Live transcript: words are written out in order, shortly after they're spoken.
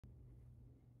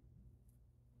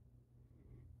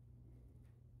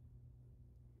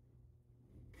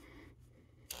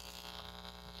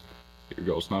Here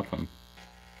goes nothing.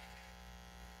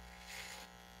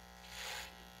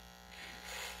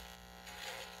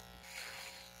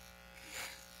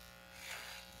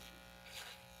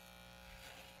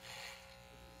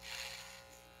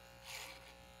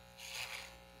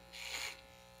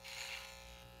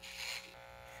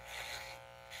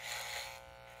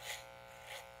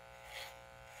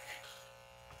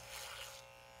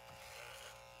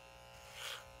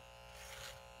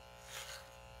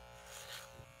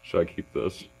 Should I keep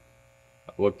this?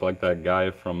 I look like that guy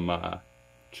from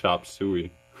Chop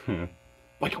Suey.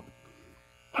 Wake up!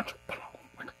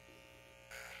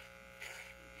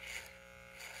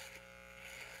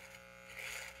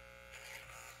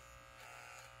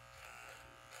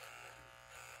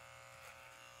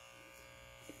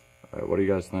 Alright, what do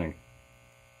you guys think?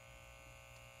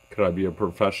 Could I be a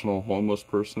professional homeless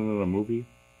person in a movie?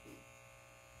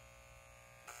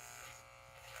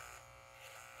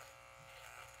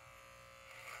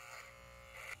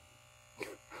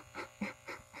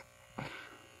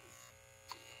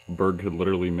 A bird could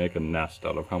literally make a nest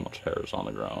out of how much hair is on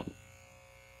the ground.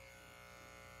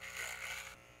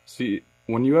 See,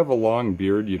 when you have a long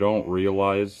beard, you don't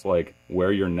realize, like,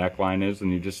 where your neckline is, and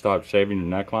you just stop shaving your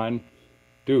neckline.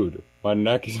 Dude, my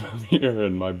neck is up here,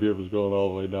 and my beard was going all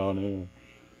the way down here.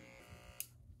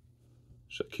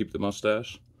 Should I keep the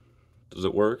mustache? Does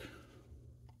it work?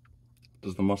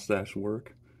 Does the mustache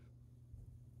work?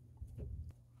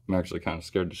 I'm actually kind of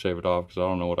scared to shave it off, because I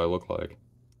don't know what I look like.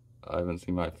 I haven't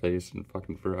seen my face in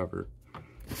fucking forever.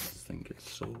 This thing gets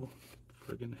so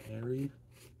friggin' hairy.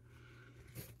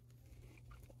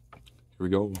 Here we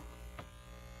go.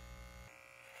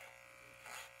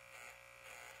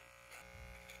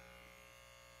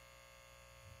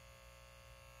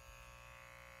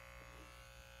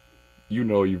 You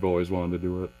know you've always wanted to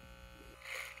do it.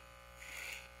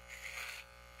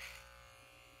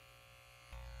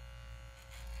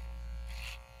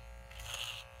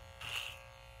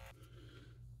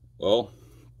 Well,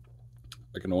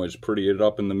 I can always pretty it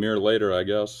up in the mirror later, I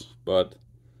guess, but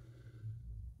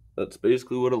that's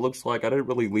basically what it looks like. I didn't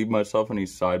really leave myself any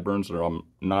sideburns, or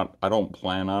I don't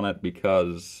plan on it,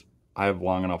 because I have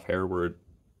long enough hair where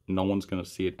no one's gonna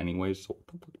see it anyway, so what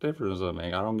the fuck difference does that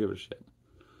make? I don't give a shit.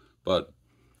 But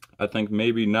I think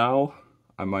maybe now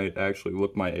I might actually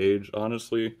look my age.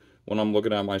 Honestly, when I'm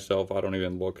looking at myself, I don't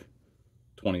even look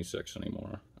 26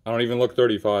 anymore. I don't even look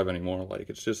 35 anymore. Like,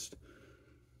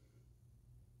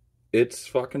 it's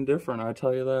fucking different, I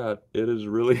tell you that. It is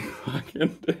really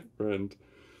fucking different.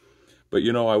 But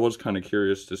you know, I was kind of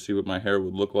curious to see what my hair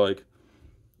would look like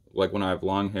when I have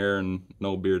long hair and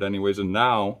no beard anyways. And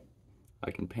now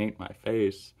I can paint my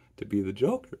face to be the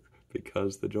Joker,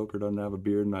 because the Joker doesn't have a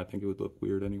beard, and I think it would look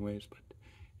weird anyways. But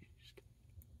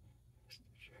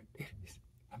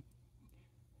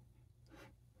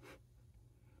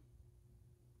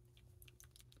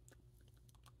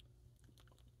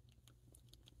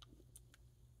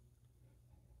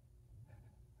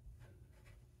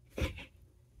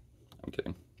I'm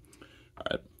kidding.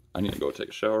 Alright, I need to go take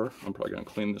a shower. I'm probably gonna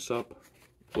clean this up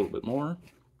a little bit more.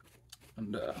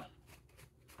 And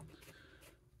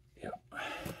yeah.